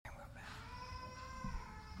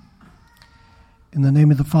In the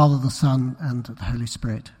name of the Father, the Son, and the Holy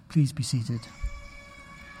Spirit. Please be seated.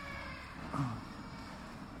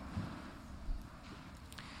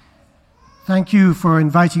 Thank you for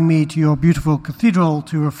inviting me to your beautiful cathedral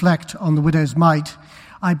to reflect on the widow's mite.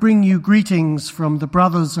 I bring you greetings from the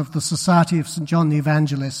brothers of the Society of St. John the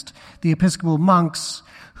Evangelist, the Episcopal monks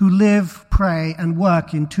who live, pray, and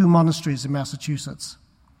work in 2 monasteries in Massachusetts.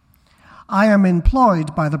 I am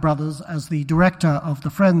employed by the brothers as the director of the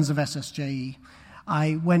Friends of SSJE.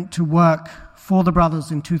 I went to work for the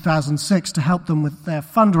brothers in 2006 to help them with their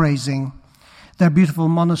fundraising. Their beautiful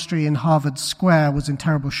monastery in Harvard Square was in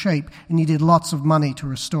terrible shape and needed lots of money to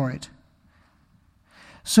restore it.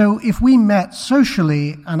 So if we met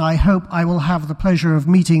socially, and I hope I will have the pleasure of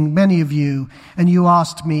meeting many of you, and you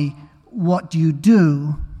asked me, what do you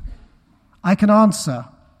do? I can answer,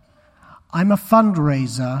 I'm a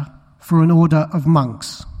fundraiser for an order of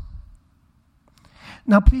monks.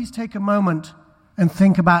 Now please take a moment and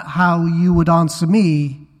think about how you would answer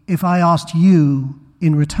me if I asked you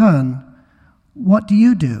in return, what do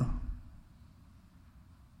you do?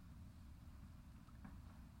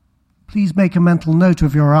 Please make a mental note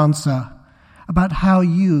of your answer about how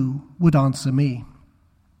you would answer me.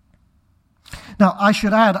 Now, I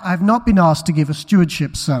should add, I've not been asked to give a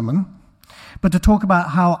stewardship sermon, but to talk about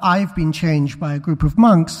how I've been changed by a group of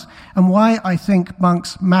monks and why I think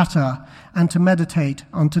monks matter, and to meditate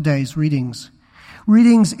on today's readings.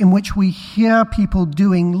 Readings in which we hear people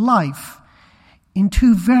doing life in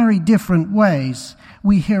 2 very different ways.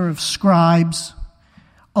 We hear of scribes,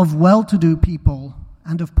 of well-to-do people,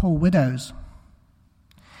 and of poor widows.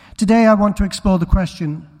 Today I want to explore the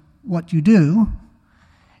question, what you do,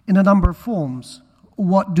 in a number of forms.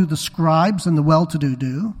 What do the scribes and the well-to-do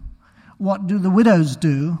do? What do the widows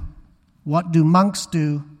do? What do monks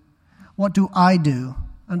do? What do I do?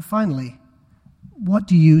 And finally, what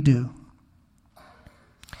do you do?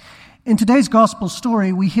 In today's gospel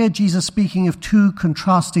story, we hear Jesus speaking of 2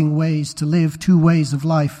 contrasting ways to live, 2 ways of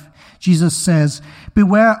life. Jesus says,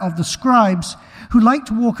 beware of the scribes who like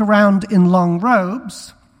to walk around in long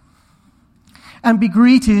robes and be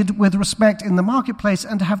greeted with respect in the marketplace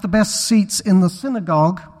and to have the best seats in the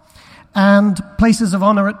synagogue and places of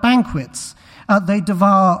honor at banquets. They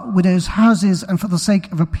devour widows' houses and for the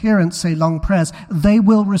sake of appearance say long prayers. They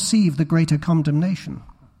will receive the greater condemnation.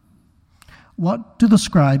 What do the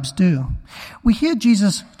scribes do? We hear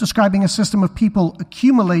Jesus describing a system of people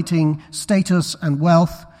accumulating status and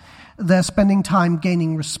wealth. They're spending time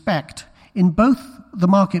gaining respect in both the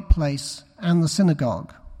marketplace and the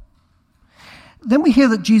synagogue. Then we hear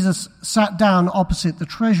that Jesus sat down opposite the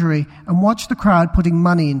treasury and watched the crowd putting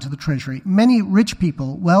money into the treasury. Many rich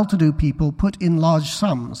people, well-to-do people, put in large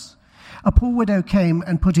sums. A poor widow came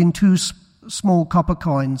and put in 2 small copper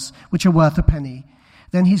coins, which are worth a penny.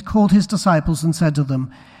 Then he called his disciples and said to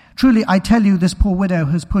them, truly, I tell you, this poor widow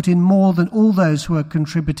has put in more than all those who are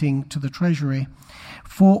contributing to the treasury.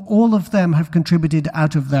 For all of them have contributed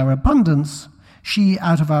out of their abundance. She,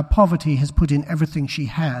 out of her poverty, has put in everything she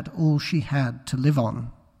had, all she had to live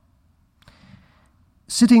on.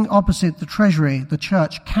 Sitting opposite the treasury, the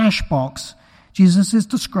church cash box, Jesus is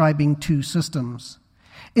describing 2 systems.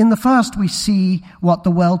 In the first, we see what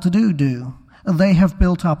the well-to-do do. They have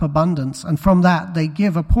built up abundance, and from that they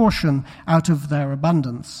give a portion out of their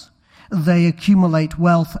abundance. They accumulate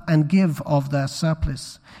wealth and give of their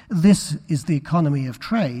surplus. This is the economy of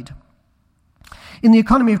trade. In the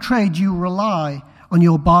economy of trade, you rely on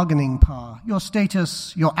your bargaining power, your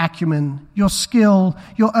status, your acumen, your skill,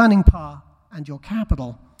 your earning power, and your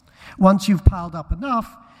capital. Once you've piled up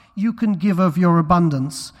enough, you can give of your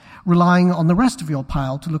abundance, relying on the rest of your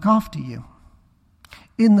pile to look after you.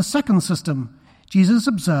 In the second system, Jesus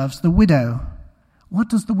observes the widow. What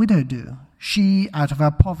does the widow do? She, out of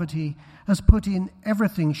her poverty, has put in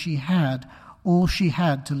everything she had, all she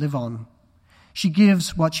had to live on. She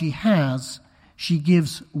gives what she has. She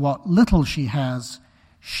gives what little she has.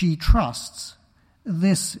 She trusts.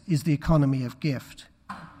 This is the economy of gift.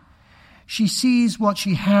 She sees what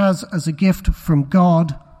she has as a gift from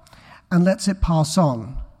God and lets it pass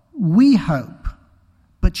on. We hope,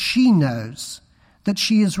 but she knows that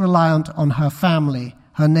she is reliant on her family,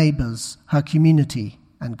 her neighbors, her community,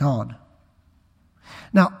 and God.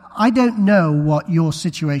 Now, I don't know what your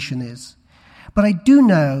situation is, but I do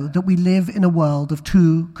know that we live in a world of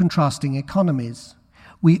 2 contrasting economies.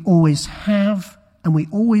 We always have and we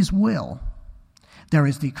always will. There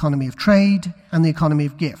is the economy of trade and the economy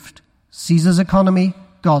of gift. Caesar's economy,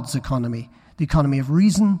 God's economy. The economy of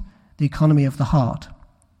reason, the economy of the heart.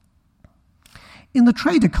 In the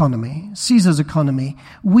trade economy, Caesar's economy,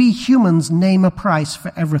 we humans name a price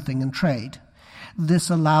for everything in trade. This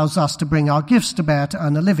allows us to bring our gifts to bear to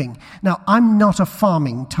earn a living. Now, I'm not a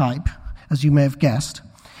farming type, as you may have guessed,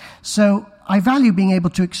 so I value being able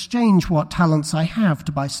to exchange what talents I have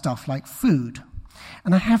to buy stuff like food.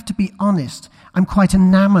 And I have to be honest, I'm quite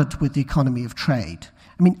enamored with the economy of trade.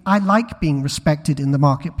 I mean, I like being respected in the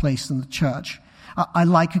marketplace and the church. I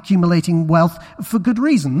like accumulating wealth for good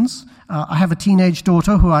reasons. I have a teenage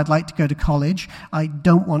daughter who I'd like to go to college. I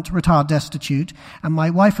don't want to retire destitute. And my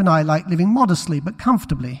wife and I like living modestly but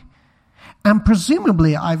comfortably. And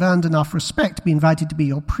presumably I've earned enough respect to be invited to be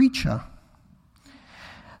your preacher.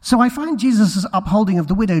 So I find Jesus' upholding of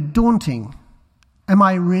the widow daunting. Am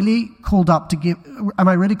I really called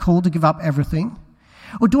to give up everything?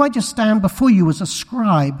 Or do I just stand before you as a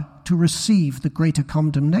scribe to receive the greater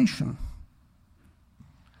condemnation?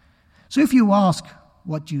 So if you ask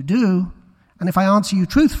what you do, and if I answer you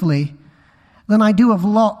truthfully, then I do a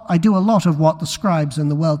lot of what the scribes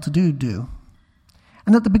and the well-to-do do.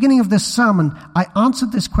 And at the beginning of this sermon, I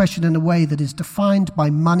answered this question in a way that is defined by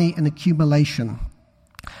money and accumulation.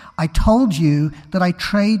 I told you that I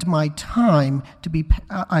trade my time to be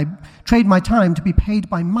paid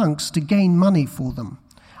by monks to gain money for them.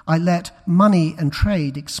 I let money and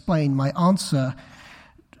trade explain my answer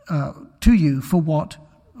to you for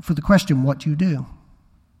the question, what you do.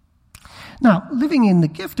 Now, living in the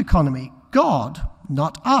gift economy, God,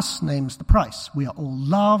 not us, names the price. We are all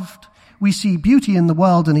loved. We see beauty in the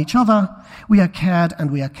world and each other. We are cared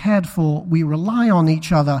and we are cared for. We rely on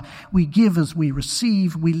each other. We give as we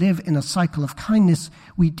receive. We live in a cycle of kindness.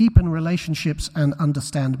 We deepen relationships and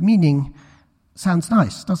understand meaning. Sounds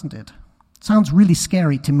nice, doesn't it? Sounds really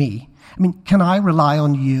scary to me. I mean, can I rely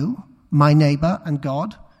on you, my neighbor, and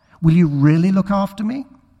God? Will you really look after me?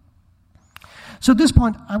 So at this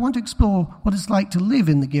point, I want to explore what it's like to live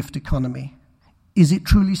in the gift economy. Is it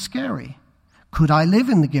truly scary? Could I live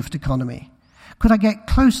in the gift economy? Could I get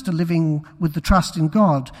close to living with the trust in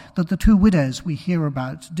God that the two widows we hear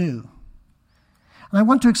about do? And I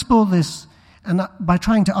want to explore this by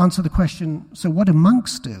trying to answer the question, so what do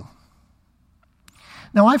monks do?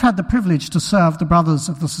 Now, I've had the privilege to serve the Brothers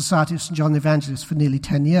of the Society of St. John the Evangelist for nearly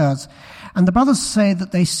 10 years, and the brothers say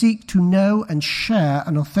that they seek to know and share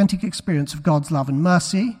an authentic experience of God's love and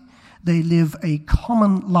mercy. They live a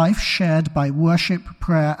common life shared by worship,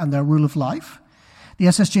 prayer, and their rule of life. The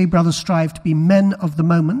SSJ brothers strive to be men of the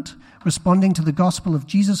moment, responding to the gospel of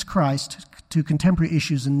Jesus Christ to contemporary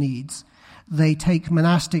issues and needs. They take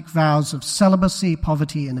monastic vows of celibacy,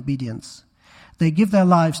 poverty, and obedience. They give their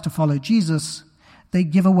lives to follow Jesus. They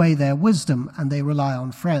give away their wisdom, and they rely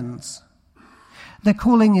on friends. Their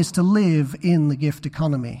calling is to live in the gift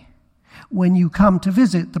economy. When you come to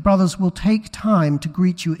visit, the brothers will take time to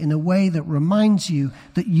greet you in a way that reminds you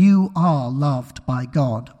that you are loved by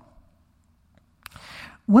God.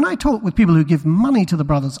 When I talk with people who give money to the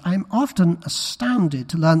brothers, I'm often astounded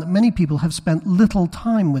to learn that many people have spent little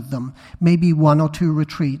time with them, maybe 1 or 2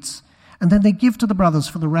 retreats, and then they give to the brothers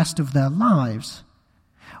for the rest of their lives.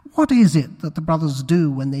 What is it that the brothers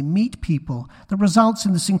do when they meet people that results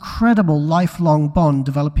in this incredible lifelong bond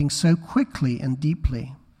developing so quickly and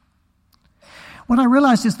deeply? What I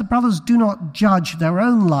realize is the brothers do not judge their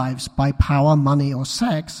own lives by power, money, or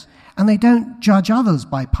sex, and they don't judge others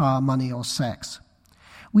by power, money, or sex.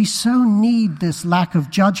 We so need this lack of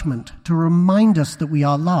judgment to remind us that we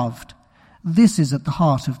are loved. This is at the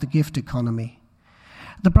heart of the gift economy.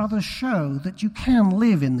 The brothers show that you can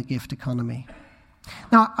live in the gift economy.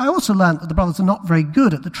 Now, I also learned that the brothers are not very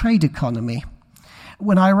good at the trade economy.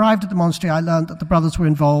 When I arrived at the monastery, I learned that the brothers were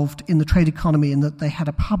involved in the trade economy and that they had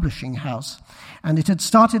a publishing house. And it had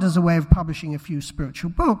started as a way of publishing a few spiritual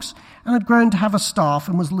books and had grown to have a staff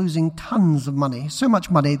and was losing tons of money, so much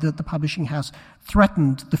money that the publishing house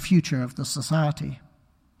threatened the future of the society.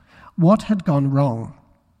 What had gone wrong?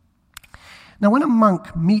 Now, when a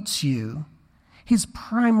monk meets you, his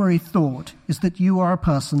primary thought is that you are a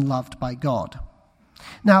person loved by God.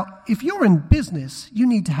 Now, if you're in business, you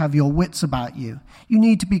need to have your wits about you. You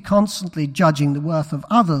need to be constantly judging the worth of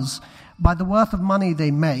others by the worth of money they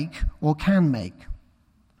make or can make.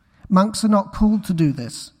 Monks are not called to do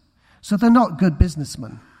this, so they're not good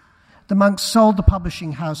businessmen. The monks sold the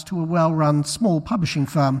publishing house to a well-run small publishing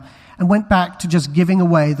firm and went back to just giving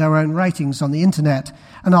away their own writings on the internet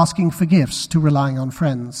and asking for gifts to relying on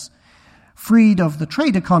friends. Freed of the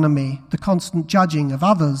trade economy, the constant judging of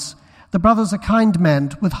others, the brothers are kind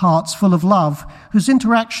men with hearts full of love, whose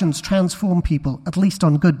interactions transform people, at least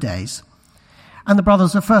on good days. And the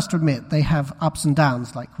brothers are first to admit they have ups and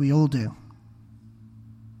downs like we all do.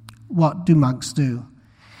 What do monks do?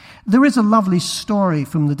 There is a lovely story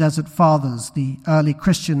from the Desert Fathers, the early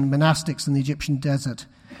Christian monastics in the Egyptian desert,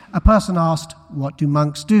 a person asked, "What do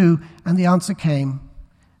monks do?" And the answer came,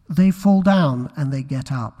 "They fall down and they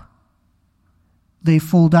get up." They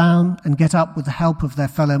fall down and get up with the help of their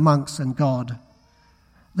fellow monks and God.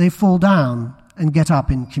 They fall down and get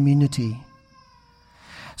up in community.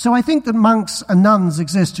 So I think that monks and nuns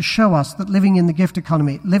exist to show us that living in the gift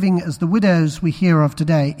economy, living as the widows we hear of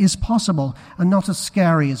today, is possible and not as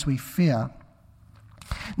scary as we fear.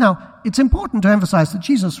 Now, it's important to emphasize that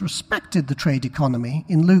Jesus respected the trade economy.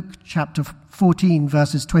 In Luke chapter 14,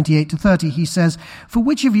 verses 28 to 30, he says, "For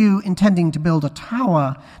which of you, intending to build a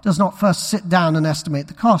tower, does not first sit down and estimate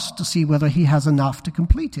the cost to see whether he has enough to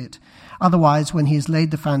complete it? Otherwise, when he has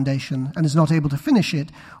laid the foundation and is not able to finish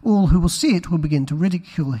it, all who will see it will begin to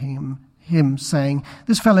ridicule him, saying,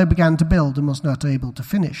 'This fellow began to build and was not able to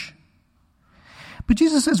finish.'" But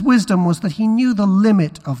Jesus' wisdom was that he knew the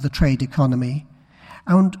limit of the trade economy,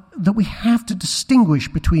 and that we have to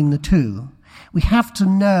distinguish between the two. We have to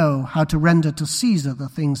know how to render to Caesar the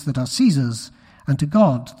things that are Caesar's, and to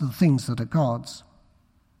God the things that are God's.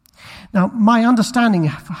 Now, my understanding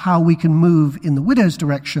of how we can move in the widow's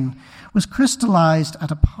direction was crystallized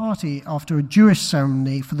at a party after a Jewish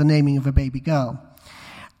ceremony for the naming of a baby girl.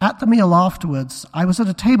 At the meal afterwards, I was at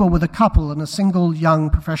a table with a couple and a single young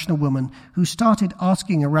professional woman who started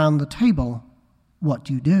asking around the table, "What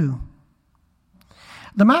do you do?"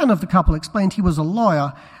 The man of the couple explained he was a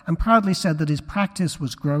lawyer and proudly said that his practice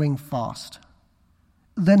was growing fast.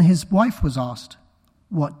 Then his wife was asked,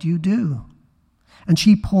 "What do you do?" And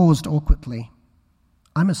she paused awkwardly.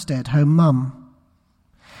 "I'm a stay-at-home mum."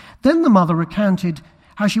 Then the mother recounted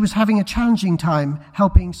how she was having a challenging time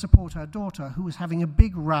helping support her daughter, who was having a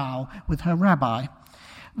big row with her rabbi.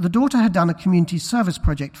 The daughter had done a community service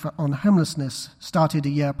project on homelessness, started a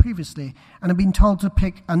year previously, and had been told to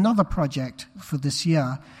pick another project for this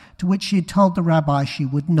year, to which she had told the rabbi she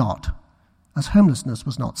would not, as homelessness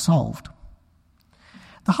was not solved.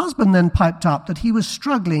 The husband then piped up that he was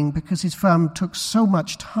struggling because his firm took so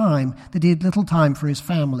much time that he had little time for his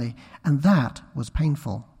family, and that was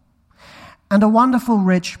painful. And a wonderful,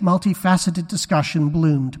 rich, multifaceted discussion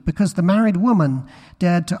bloomed because the married woman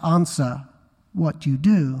dared to answer, "What do you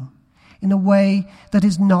do?" in a way that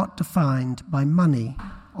is not defined by money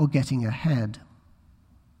or getting ahead.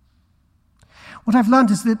 What I've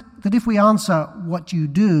learned is that if we answer, "What do you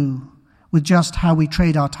do?" with just how we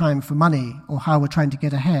trade our time for money or how we're trying to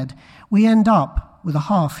get ahead, we end up with a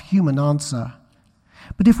half-human answer.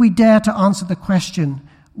 But if we dare to answer the question,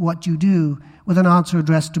 "What do you do?" with an answer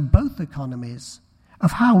addressed to both economies,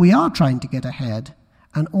 of how we are trying to get ahead,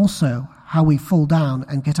 and also how we fall down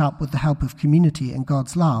and get up with the help of community and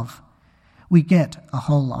God's love, we get a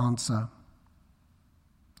whole answer.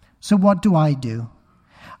 So what do?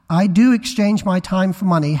 I do exchange my time for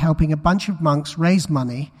money helping a bunch of monks raise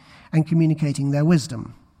money and communicating their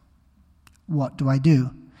wisdom. What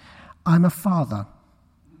do? I'm a father.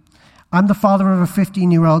 I'm the father of a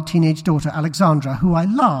 15-year-old teenage daughter, Alexandra, who I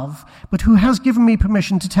love, but who has given me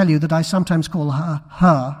permission to tell you that I sometimes call her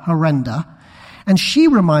horrenda, and she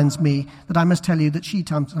reminds me that I must tell you that she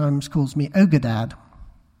sometimes calls me Ogadad.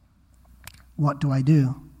 What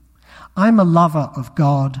do? I'm a lover of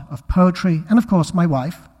God, of poetry, and of course my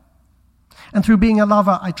wife. And through being a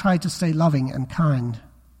lover, I try to stay loving and kind.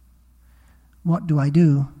 What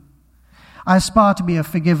do? I aspire to be a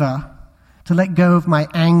forgiver, to let go of my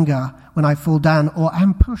anger when I fall down or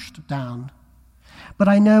am pushed down. But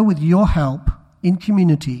I know with your help, in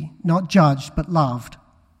community, not judged but loved,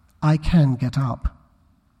 I can get up.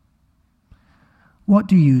 What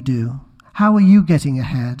do you do? How are you getting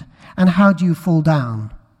ahead? And how do you fall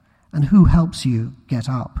down? And who helps you get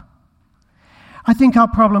up? I think our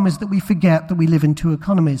problem is that we forget that we live in two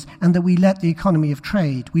economies and that we let the economy of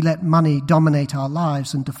trade, we let money dominate our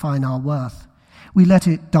lives and define our worth. We let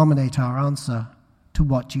it dominate our answer to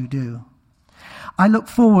what do you do. I look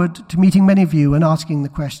forward to meeting many of you and asking the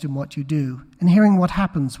question, what do you do, and hearing what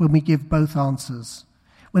happens when we give both answers,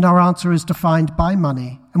 when our answer is defined by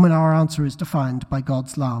money and when our answer is defined by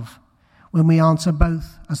God's love, when we answer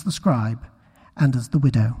both as the scribe and as the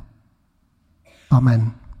widow.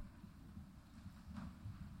 Amen.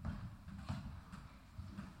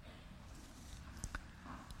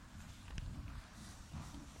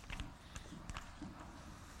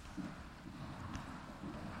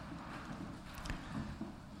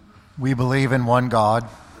 We believe in one God,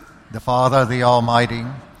 the Father, the Almighty,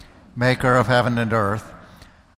 maker of heaven and earth,